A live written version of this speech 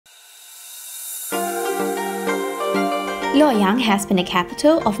Luoyang has been the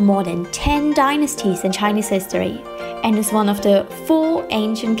capital of more than 10 dynasties in Chinese history and is one of the 4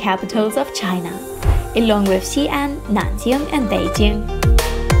 ancient capitals of China, along with Xi'an, Nanjing, and Beijing.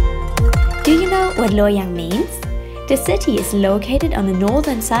 Do you know what Luoyang means? The city is located on the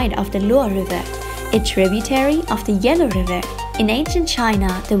northern side of the Luo River, a tributary of the Yellow River. In ancient China,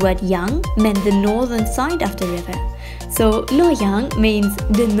 the word yang meant the northern side of the river, so Luoyang means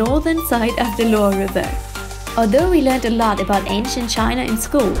the northern side of the Luo River. Although we learned a lot about ancient China in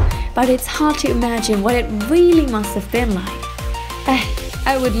school, but it's hard to imagine what it really must have been like.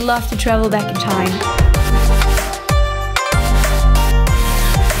 I would love to travel back in time.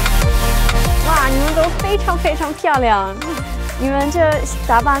 哇，你们都非常漂亮！你们这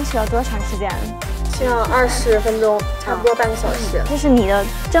打扮需要多长时间？需要20分钟，差不多半个小时。这是你的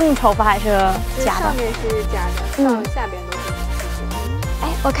正头发还是假的？上面是假的，下边都是。 哎，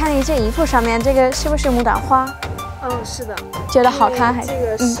我看你这衣服上面这个是不是牡丹花？是的。觉得好看还是？这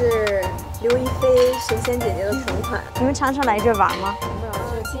个是刘亦菲神仙姐姐的同款。你们常常来这玩吗？没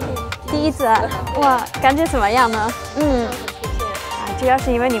有，第一次。哇，感觉怎么样呢？主要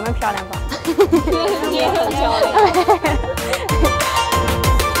是因为你们漂亮吧？你也很漂亮。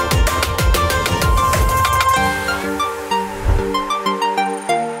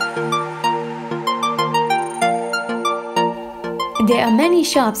There are many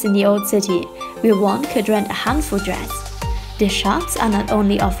shops in the old city where one could rent a Hanfu dress. The shops are not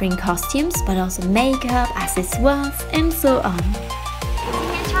only offering costumes but also makeup, accessoires, and so on.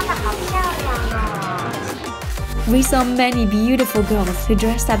 We saw many beautiful girls who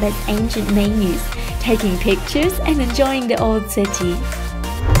dressed up as ancient menus, taking pictures and enjoying the old city.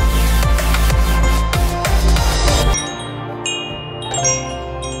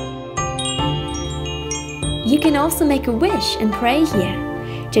 You can also make a wish and pray here.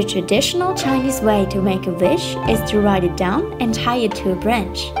 The traditional Chinese way to make a wish is to write it down and tie it to a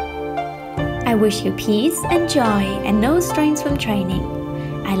branch. I wish you peace and joy and no strains from training.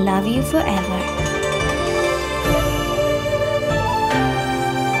 I love you forever.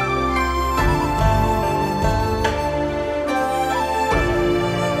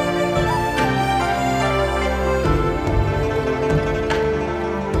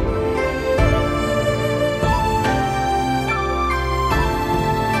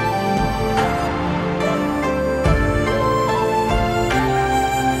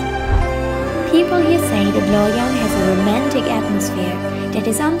 People here say that Luoyang has a romantic atmosphere that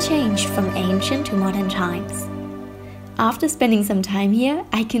is unchanged from ancient to modern times. After spending some time here,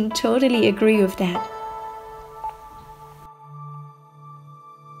 I can totally agree with that.